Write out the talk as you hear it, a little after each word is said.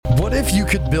What if you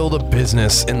could build a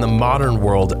business in the modern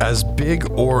world as big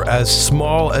or as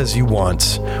small as you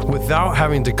want without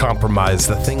having to compromise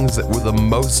the things that were the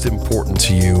most important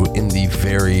to you in the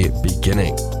very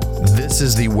beginning? This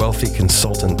is the Wealthy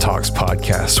Consultant Talks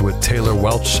podcast with Taylor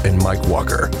Welch and Mike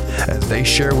Walker, as they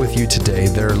share with you today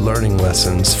their learning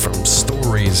lessons from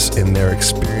stories in their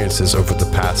experiences over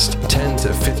the past 10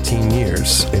 to 15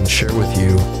 years and share with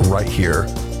you right here,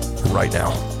 right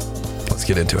now. Let's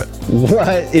get into it.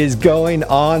 What is going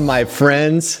on, my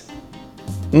friends?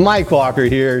 Mike Walker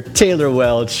here, Taylor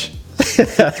Welch.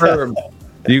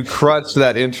 You crushed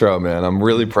that intro, man. I'm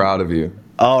really proud of you.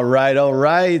 All right.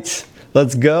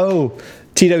 Let's go.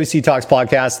 TWC Talks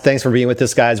podcast. Thanks for being with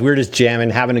us, guys. We're just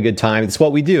jamming, having a good time. It's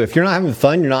what we do. If you're not having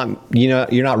fun, you're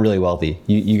not really wealthy.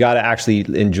 You got to actually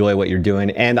enjoy what you're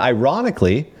doing. And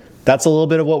ironically, that's a little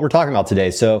bit of what we're talking about today.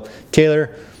 So,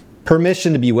 Taylor,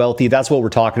 permission to be wealthy. That's what we're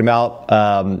talking about.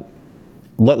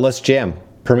 Let's jam.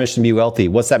 Permission to be wealthy.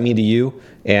 What's that mean to you?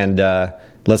 And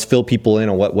let's fill people in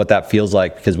on what that feels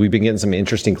like, because we've been getting some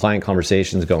interesting client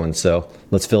conversations going. So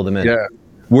let's fill them in. Yeah.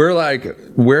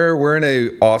 We're in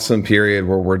a awesome period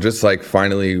where we're just like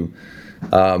finally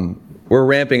we're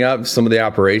ramping up some of the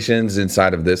operations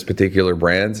inside of this particular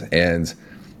brand. And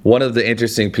one of the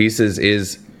interesting pieces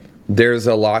is there's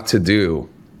a lot to do.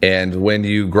 And when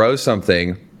you grow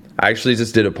something, I actually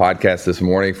just did a podcast this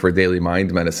morning for Daily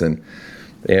Mind Medicine,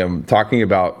 talking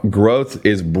about growth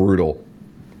is brutal.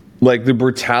 Like the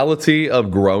brutality of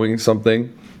growing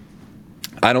something,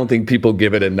 I don't think people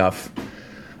give it enough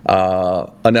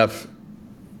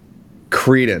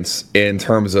credence in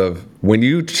terms of when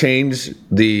you change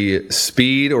the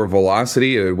speed or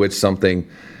velocity at which something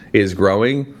is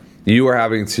growing, you are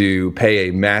having to pay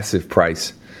a massive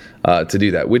price to do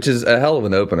that, which is a hell of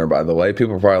an opener, by the way.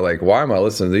 People are probably like, why am I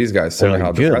listening to these guys saying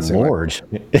how depressing? Good Lord.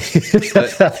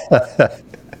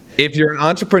 If you're an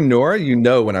entrepreneur, you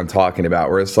know what I'm talking about,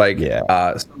 where it's like, we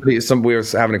were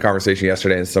having a conversation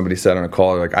yesterday and somebody said on a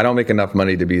call, like, I don't make enough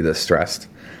money to be this stressed.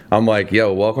 I'm like,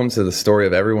 yo, welcome to the story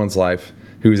of everyone's life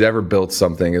who's ever built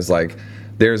something. Is like,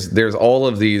 there's all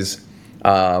of these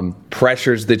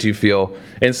pressures that you feel.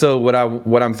 And so what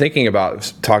I'm thinking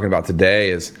about talking about today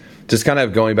is just kind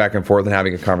of going back and forth and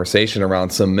having a conversation around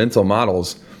some mental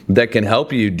models that can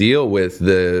help you deal with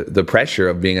the pressure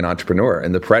of being an entrepreneur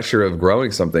and the pressure of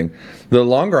growing something. The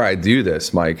longer I do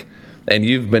this, Mike, and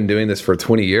you've been doing this for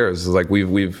 20 years, like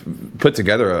we've put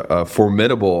together a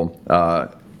formidable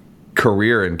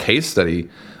career and case study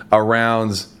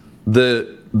around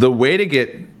the way to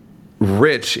get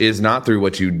rich is not through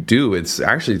what you do, it's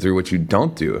actually through what you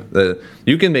don't do.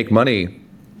 You can make money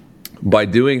by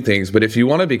doing things, but if you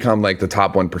want to become like the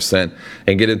top 1%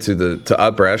 and get into the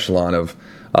upper echelon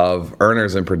of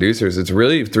earners and producers, it's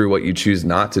really through what you choose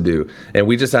not to do. And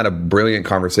we just had a brilliant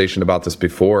conversation about this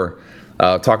before,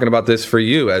 talking about this for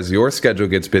you as your schedule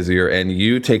gets busier and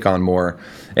you take on more.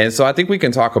 And so I think we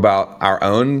can talk about our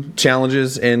own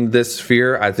challenges in this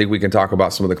sphere. I think we can talk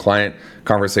about some of the client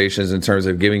conversations in terms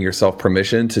of giving yourself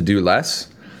permission to do less,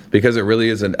 because it really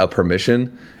isn't a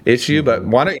permission issue. But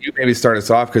why don't you maybe start us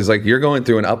off? Because like you're going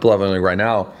through an up-leveling right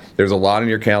now. There's a lot in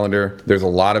your calendar. There's a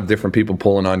lot of different people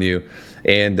pulling on you.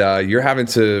 And you're having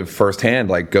to firsthand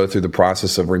like go through the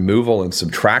process of removal and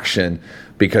subtraction,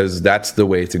 because that's the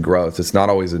way to growth. It's not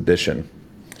always addition.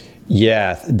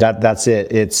 Yeah, that's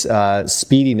it. It's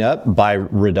speeding up by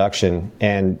reduction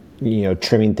and,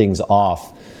 trimming things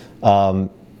off. One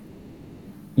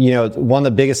of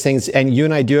the biggest things, and you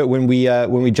and I do it when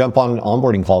we jump on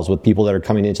onboarding calls with people that are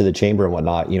coming into the chamber and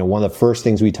whatnot. One of the first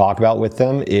things we talk about with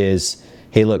them is,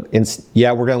 hey, look,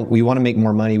 we want to make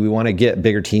more money. We want to get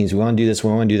bigger teams. We want to do this. We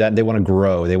want to do that. They want to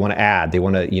grow. They want to add. They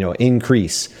want to,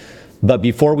 increase. But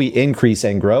before we increase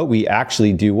and grow, we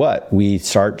actually do what? We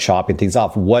start chopping things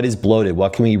off. What is bloated?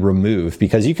 What can we remove?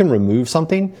 Because you can remove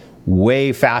something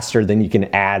way faster than you can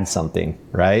add something,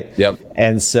 right? Yep.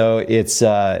 And so it's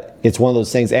one of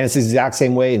those things, and it's the exact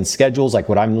same way in schedules, like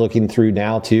what I'm looking through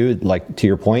now too. Like to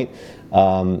your point,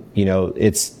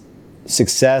 it's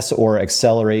success or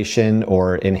acceleration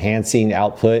or enhancing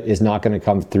output is not going to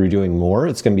come through doing more.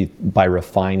 It's going to be by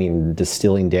refining,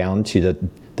 distilling down to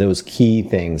those key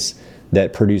things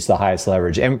that produce the highest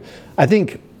leverage. And I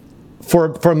think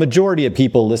for a majority of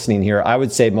people listening here, I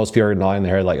would say most people are nodding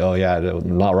their head like, oh yeah,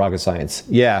 not rocket science.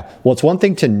 Yeah, well, it's one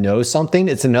thing to know something.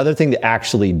 It's another thing to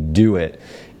actually do it.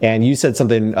 And you said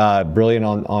something brilliant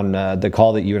on the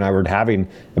call that you and I were having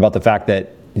about the fact that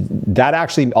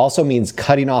actually also means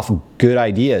cutting off good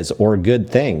ideas or good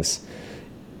things.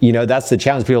 that's the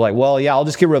challenge. People are like, well, yeah, I'll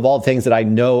just get rid of all the things that I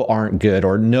know aren't good,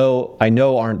 or I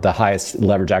know aren't the highest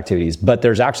leverage activities. But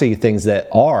there's actually things that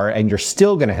are, and you're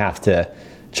still going to have to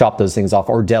chop those things off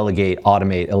or delegate,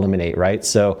 automate, eliminate, right?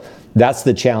 So that's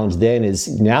the challenge then,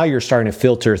 is now you're starting to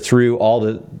filter through all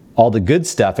the good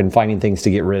stuff and finding things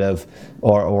to get rid of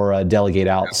or delegate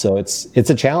out. So it's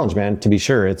a challenge, man, to be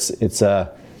sure.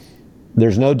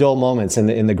 There's no dull moments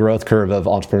in the growth curve of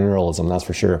entrepreneurialism, that's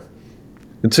for sure.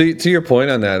 To your point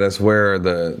on that, that's where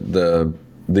the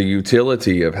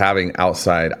utility of having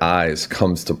outside eyes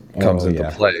comes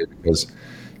into play. Because,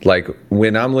 like,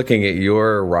 when I'm looking at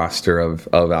your roster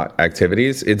of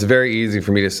activities, it's very easy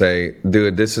for me to say,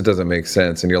 dude, this doesn't make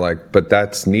sense. And you're like, but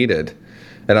that's needed.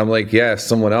 And I'm like, yeah,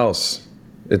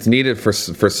 it's needed for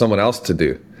someone else to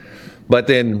do. But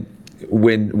then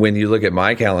when you look at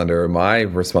my calendar, my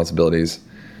responsibilities,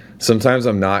 sometimes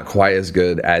I'm not quite as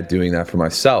good at doing that for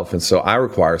myself. And so I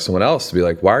require someone else to be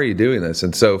like, why are you doing this?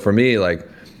 And so for me, like,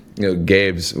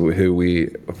 Gabe's, who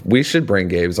we should bring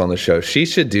Gabe's on the show. She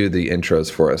should do the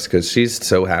intros for us because she's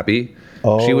so happy.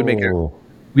 Oh. She would make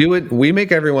we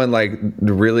make everyone like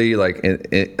really like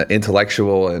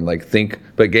intellectual and like think,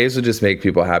 but Gabe's would just make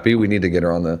people happy. We need to get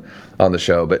her on the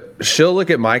show. But she'll look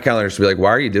at my calendar and she'll be like, why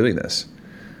are you doing this?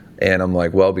 And I'm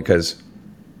like, well, because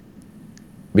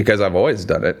I've always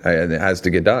done it and it has to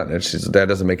get done. That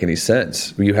doesn't make any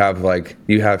sense. You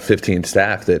have 15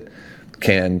 staff that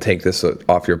can take this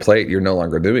off your plate. You're no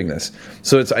longer doing this.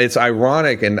 So it's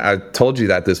ironic. And I told you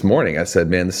that this morning. I said,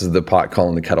 man, this is the pot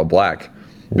calling the kettle black,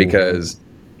 because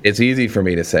it's easy for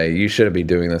me to say, you shouldn't be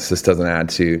doing this. This doesn't add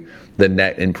to the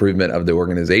net improvement of the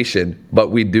organization. But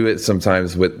we do it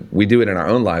sometimes we do it in our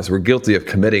own lives. We're guilty of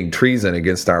committing treason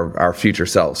against our future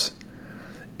selves.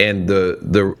 And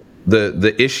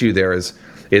the issue there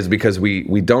is because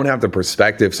we don't have the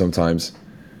perspective sometimes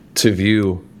to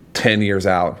view 10 years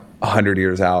out, 100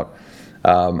 years out.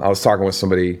 I was talking with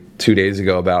somebody 2 days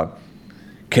ago about,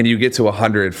 can you get to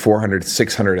 100, 400,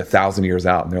 600, 1,000 years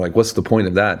out? And they're like, what's the point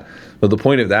of that? Well, the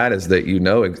point of that is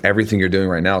that everything you're doing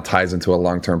right now ties into a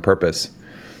long-term purpose.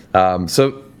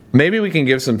 So maybe we can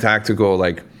give some tactical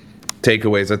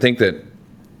takeaways. I think that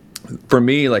for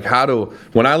me,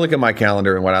 when I look at my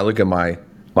calendar and when I look at my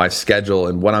schedule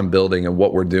and what I'm building and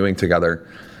what we're doing together,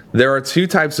 there are two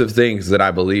types of things that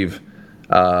I believe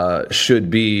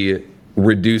should be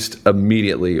reduced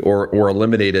immediately or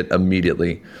eliminated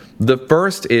immediately. The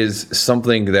first is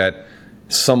something that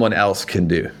someone else can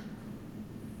do.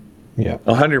 Yeah.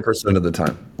 100% of the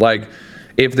time. Like,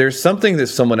 if there's something that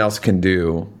someone else can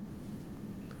do,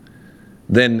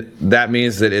 then that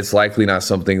means that it's likely not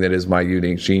something that is my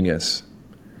unique genius.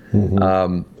 Mm-hmm.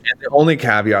 And the only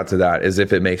caveat to that is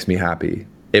if it makes me happy.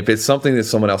 If it's something that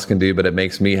someone else can do, but it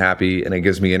makes me happy and it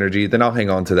gives me energy, then I'll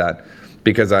hang on to that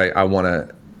because I want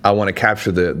to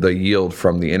capture the yield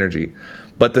from the energy.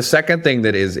 But the second thing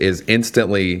that is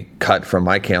instantly cut from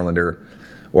my calendar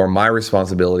or my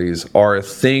responsibilities are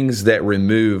things that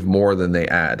remove more than they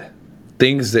add,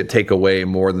 things that take away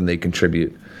more than they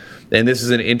contribute. And this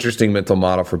is an interesting mental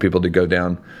model for people to go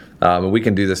down. And we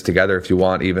can do this together if you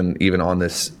want, even on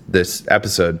this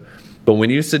episode. But when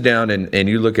you sit down and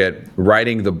you look at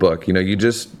writing the book, you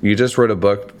just wrote a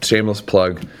book, shameless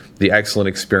plug, The Excellent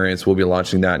Experience. We'll be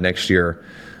launching that next year.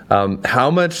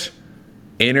 How much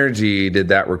energy did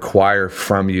that require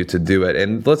from you to do it?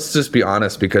 And let's just be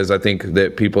honest, because I think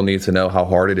that people need to know how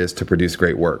hard it is to produce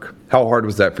great work. How hard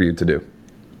was that for you to do?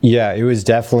 Yeah, it was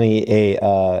definitely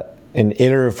an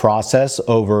iterative process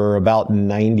over about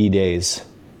 90 days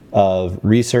of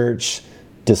research,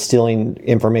 distilling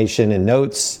information and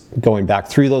notes, going back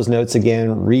through those notes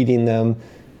again, reading them,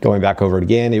 going back over it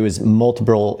again. It was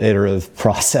multiple iterative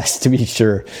process, to be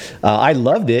sure. I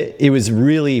loved it. It was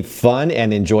really fun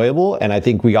and enjoyable, and I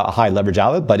think we got high leverage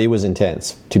out of it, but it was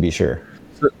intense, to be sure.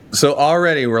 So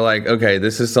already we're like, okay,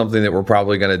 this is something that we're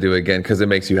probably going to do again because it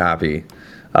makes you happy.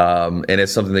 And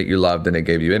it's something that you loved and it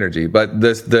gave you energy. But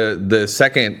the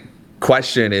second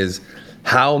question is,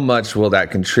 how much will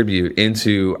that contribute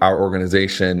into our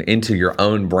organization, into your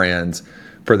own brands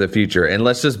for the future? And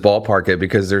let's just ballpark it,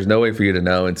 because there's no way for you to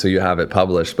know until you have it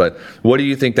published. But what do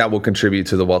you think that will contribute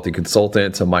to the Wealthy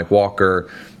Consultant, to Mike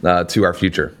Walker, to our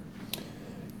future?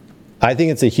 I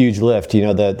think it's a huge lift.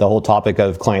 The whole topic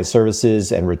of client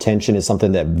services and retention is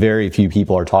something that very few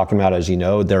people are talking about. As you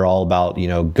know, they're all about,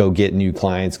 go get new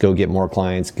clients, go get more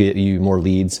clients, get you more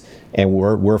leads. And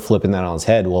we're flipping that on its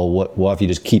head. Well, what if you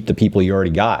just keep the people you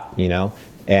already got,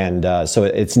 And so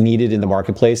it's needed in the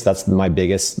marketplace. That's my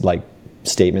biggest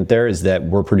statement there, is that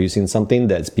we're producing something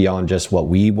that's beyond just what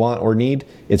we want or need.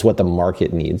 It's what the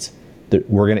market needs.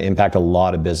 we're going to impact a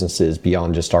lot of businesses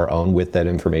beyond just our own with that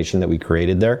information that we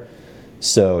created there.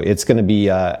 So it's going to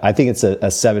be, I think it's a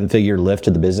 7-figure lift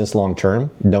to the business long term,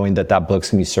 knowing that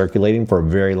book's going to be circulating for a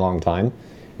very long time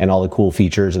and all the cool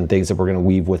features and things that we're going to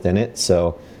weave within it.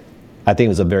 So I think it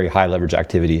was a very high leverage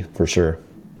activity for sure.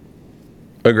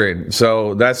 Agreed.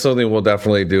 So that's something we'll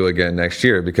definitely do again next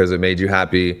year because it made you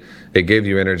happy. It gave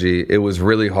you energy. It was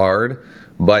really hard,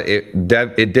 but it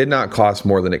did not cost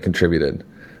more than it contributed.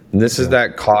 And this is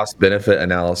that cost benefit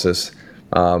analysis.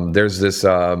 There's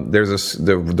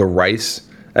the RICE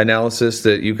analysis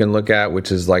that you can look at,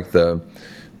 which is like the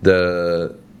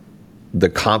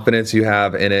confidence you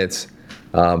have in it,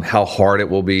 how hard it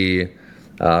will be.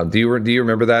 Do you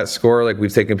remember that score? Like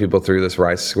we've taken people through this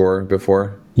RICE score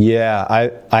before. Yeah,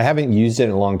 I haven't used it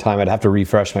in a long time. I'd have to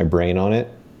refresh my brain on it,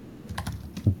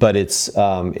 but it's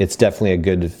definitely a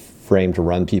good frame to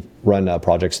run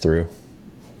projects through.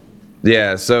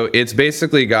 Yeah, so it's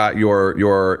basically got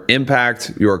your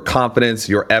impact, your confidence,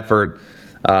 your effort,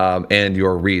 and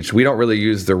your reach. We don't really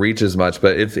use the reach as much,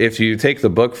 but if you take the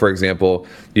book, for example,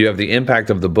 you have the impact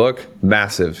of the book,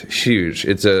 massive, huge.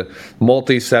 It's a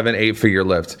multi 7-8 figure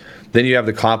lift. Then you have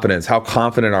the confidence. How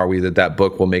confident are we that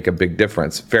book will make a big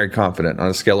difference? Very confident. On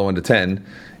a scale of 1 to 10,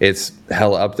 it's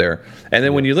hella up there. And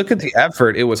then when you look at the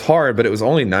effort, it was hard, but it was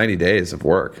only 90 days of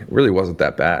work. It really wasn't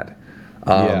that bad.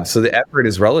 So the effort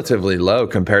is relatively low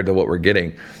compared to what we're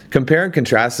getting. Compare and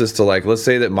contrast this to, like, let's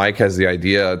say that Mike has the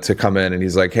idea to come in and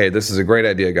he's like, hey, this is a great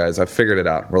idea, guys. I figured it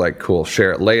out. We're like, cool,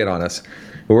 share it, lay it on us.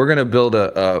 We're going to build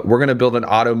an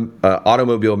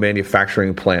automobile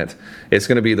manufacturing plant. It's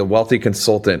going to be the Wealthy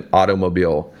Consultant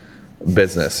automobile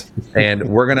business, and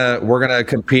we're gonna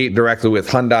compete directly with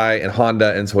Hyundai and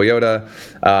Honda and Toyota.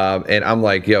 And I'm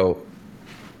like, yo,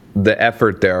 the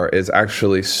effort there is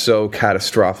actually so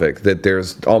catastrophic that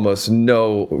there's almost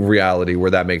no reality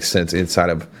where that makes sense inside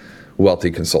of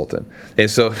Wealthy Consultant. And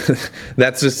so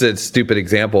that's just a stupid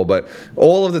example, but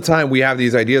all of the time we have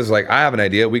these ideas like, I have an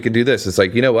idea, we could do this. It's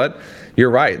like, you know what?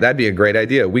 You're right. That'd be a great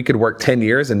idea. We could work 10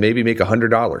 years and maybe make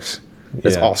 $100.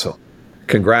 That's awesome.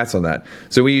 Congrats on that.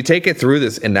 So when you take it through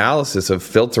this analysis of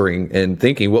filtering and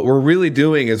thinking, what we're really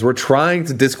doing is we're trying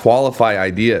to disqualify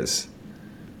ideas.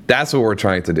 That's what we're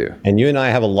trying to do. And you and I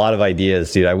have a lot of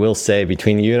ideas, dude. I will say,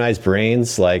 between you and I's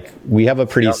brains, like, we have a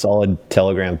pretty solid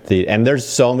Telegram feed. And there's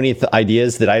so many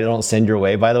ideas that I don't send your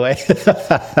way, by the way.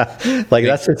 Like,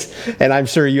 that's just, and I'm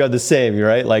sure you have the same,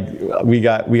 right? Like, we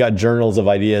got journals of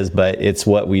ideas, but it's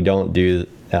what we don't do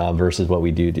versus what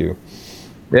we do.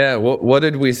 Yeah, what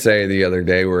did we say the other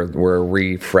day? We're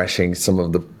refreshing some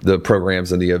of the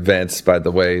programs and the events. By the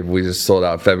way, we just sold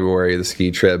out February, the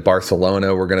ski trip.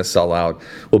 Barcelona, we're going to sell out.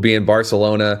 We'll be in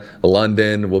Barcelona,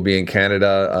 London. We'll be in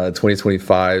Canada,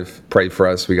 2025. Pray for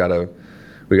us. We gotta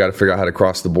figure out how to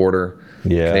cross the border.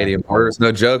 Yeah, Canadian border is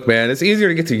no joke, man. It's easier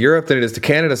to get to Europe than it is to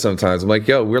Canada sometimes. I'm like,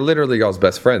 yo, we're literally y'all's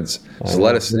best friends. Just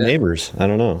let us in. Neighbors. I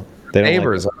don't know.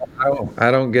 Neighbors.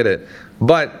 I don't get it.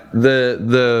 But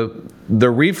the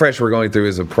refresh we're going through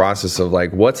is a process of,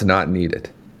 like, what's not needed.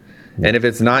 And if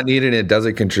it's not needed, it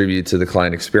doesn't contribute to the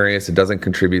client experience. It doesn't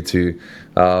contribute to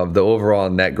the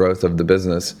overall net growth of the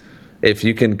business. If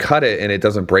you can cut it and it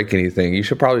doesn't break anything, you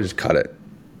should probably just cut it.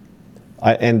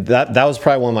 And that was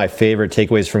probably one of my favorite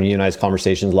takeaways from you and I's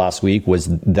conversations last week, was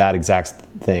that exact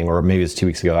thing, or maybe it was 2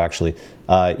 weeks ago, actually.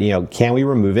 Can we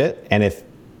remove it? And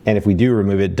if we do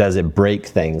remove it, does it break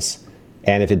things?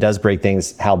 And if it does break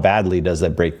things, how badly does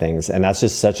that break things? And that's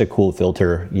just such a cool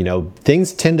filter.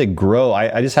 Things tend to grow.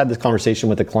 I just had this conversation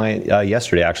with a client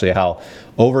yesterday, actually, how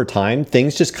over time,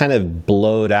 things just kind of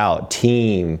blowed out.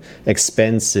 Team,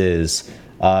 expenses,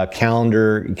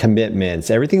 calendar commitments,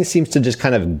 everything seems to just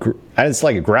kind of, it's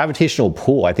like a gravitational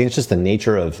pull. I think it's just the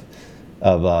nature of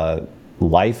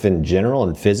life in general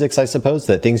and physics, I suppose,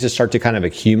 that things just start to kind of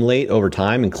accumulate over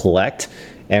time and collect.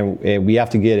 And we have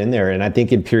to get in there. And I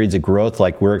think in periods of growth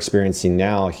like we're experiencing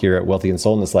now here at Wealthy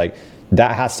Consultant, it's like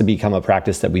that has to become a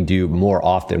practice that we do more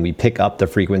often. We pick up the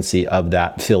frequency of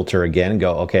that filter again and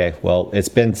go, okay, well, it's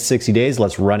been 60 days,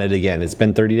 let's run it again. It's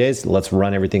been 30 days, let's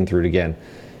run everything through it again.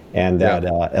 And that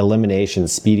elimination,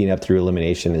 speeding up through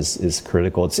elimination is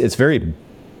critical. It's very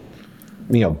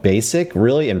basic,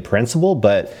 really, in principle.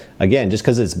 But again, just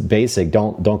because it's basic,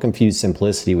 don't confuse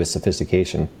simplicity with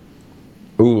sophistication.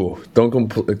 Ooh,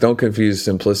 don't confuse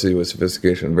simplicity with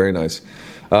sophistication. Very nice.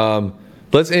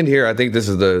 Let's end here. I think this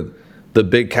is the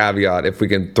big caveat. If we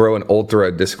can throw an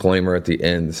ultra disclaimer at the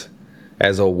end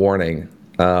as a warning,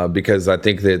 because I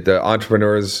think that the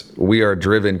entrepreneurs, we are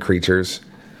driven creatures,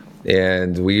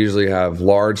 and we usually have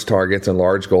large targets and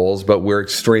large goals, but we're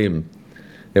extreme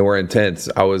and we're intense.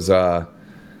 I was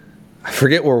I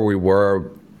forget where we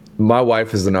were. My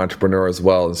wife is an entrepreneur as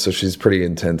well, and so she's pretty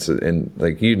intense. And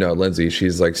like, Lindsay,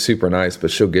 she's like super nice,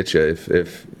 but she'll get you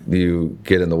if you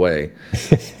get in the way.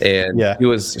 And Yeah.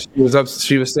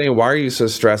 she was saying, "Why are you so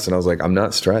stressed?" And I was like, "I'm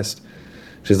not stressed."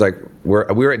 She's like, we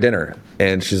were at dinner,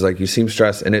 and she's like, "You seem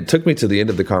stressed." And it took me to the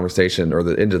end of the conversation or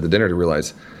the end of the dinner to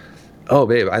realize, oh,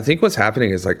 babe, I think what's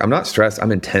happening is like, I'm not stressed.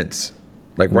 I'm intense.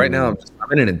 Like right now,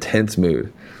 I'm in an intense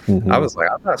mood. I was like,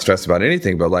 I'm not stressed about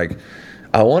anything, but like,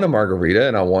 I want a margarita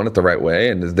and I want it the right way.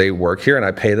 And they work here and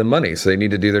I pay them money. So they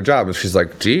need to do their job. And she's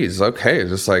like, geez, okay.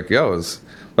 Just like,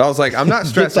 but I was like, I'm not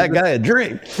stressed. Get that guy a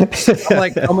drink. I'm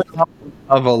like, coming off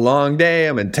of a long day.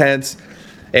 I'm intense.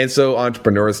 And so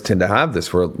entrepreneurs tend to have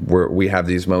this where we have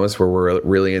these moments where we're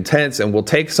really intense, and we'll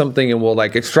take something and we'll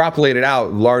like extrapolate it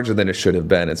out larger than it should have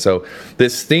been. And so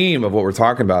this theme of what we're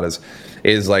talking about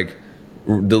is like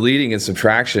deleting and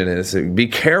subtraction. And it's be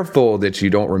careful that you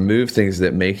don't remove things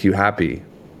that make you happy.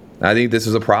 I think this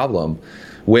is a problem.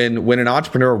 When an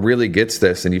entrepreneur really gets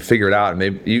this and you figure it out, and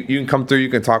maybe you can come through, you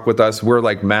can talk with us. We're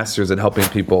like masters at helping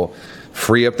people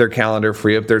free up their calendar,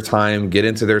 free up their time, get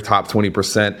into their top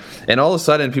 20%. And all of a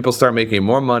sudden people start making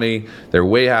more money, they're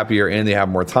way happier, and they have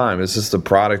more time. It's just a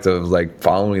product of like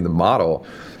following the model.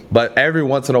 But every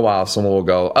once in a while, someone will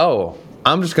go, oh,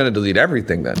 I'm just going to delete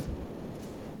everything then.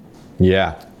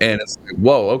 Yeah. And it's like,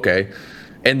 whoa, okay.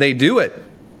 And they do it.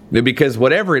 Because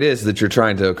whatever it is that you're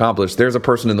trying to accomplish, there's a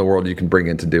person in the world you can bring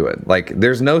in to do it. Like,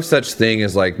 there's no such thing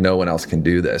as like no one else can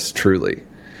do this, truly.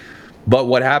 But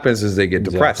what happens is they get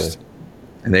depressed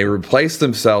and they replace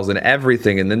themselves in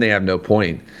everything, and then they have no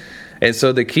point. And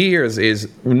so the key here is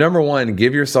number one,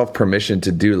 give yourself permission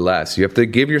to do less. You have to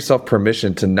give yourself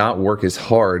permission to not work as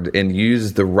hard and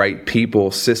use the right people,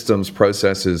 systems,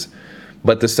 processes.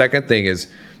 But the second thing is,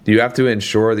 you have to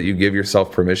ensure that you give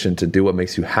yourself permission to do what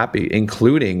makes you happy,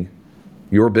 including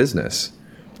your business.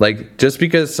 Like, just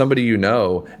because somebody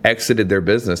exited their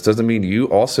business doesn't mean you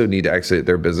also need to exit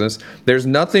their business. There's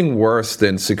nothing worse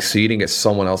than succeeding at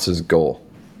someone else's goal.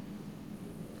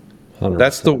 100%.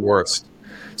 That's the worst.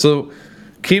 So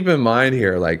keep in mind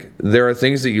here, like, there are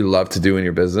things that you love to do in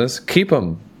your business. Keep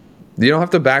them. You don't have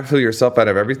to backfill yourself out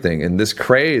of everything. And this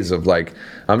craze of like,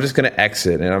 I'm just going to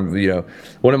exit. And I'm,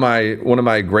 one of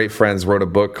my great friends wrote a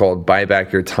book called Buy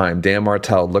Back Your Time. Dan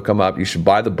Martell, look him up. You should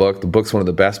buy the book. The book's one of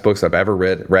the best books I've ever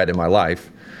read in my life.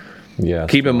 Yeah.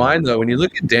 Keep in mind though, when you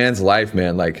look at Dan's life,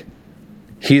 man, like,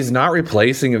 he's not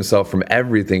replacing himself from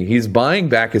everything. He's buying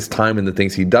back his time in the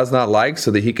things he does not like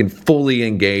so that he can fully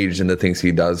engage in the things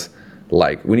he does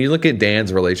like. When you look at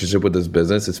Dan's relationship with his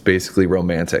business, it's basically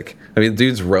romantic. I mean,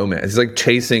 dude's romance. He's like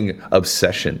chasing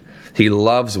obsession. He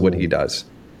loves what he does.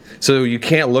 So you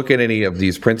can't look at any of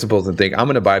these principles and think, I'm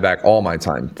going to buy back all my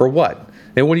time. For what?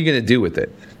 And what are you going to do with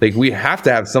it? Like, we have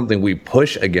to have something we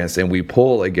push against and we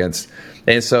pull against.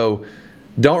 And so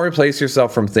don't replace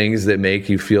yourself from things that make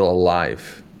you feel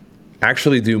alive.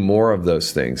 Actually do more of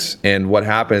those things. And what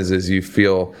happens is you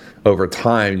feel over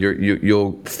time,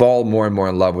 you'll fall more and more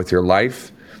in love with your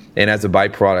life. And as a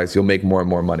byproduct, you'll make more and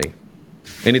more money.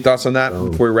 Any thoughts on that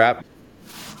before we wrap?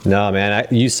 No, man,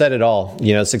 you said it all.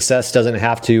 Success doesn't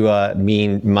have to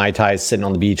mean Mai Tais sitting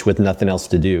on the beach with nothing else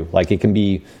to do. Like, it can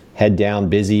be head down,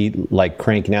 busy, like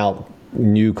cranking out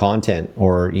new content,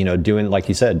 or doing, like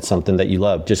you said, something that you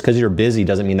love. Just because you're busy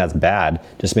doesn't mean that's bad.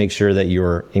 Just make sure that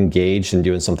you're engaged and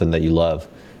doing something that you love,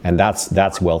 and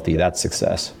that's wealthy. That's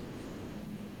success.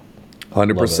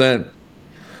 100%.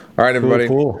 All right, everybody.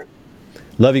 Cool.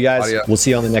 Love you guys. Adios. We'll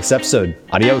see you on the next episode.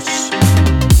 Adios.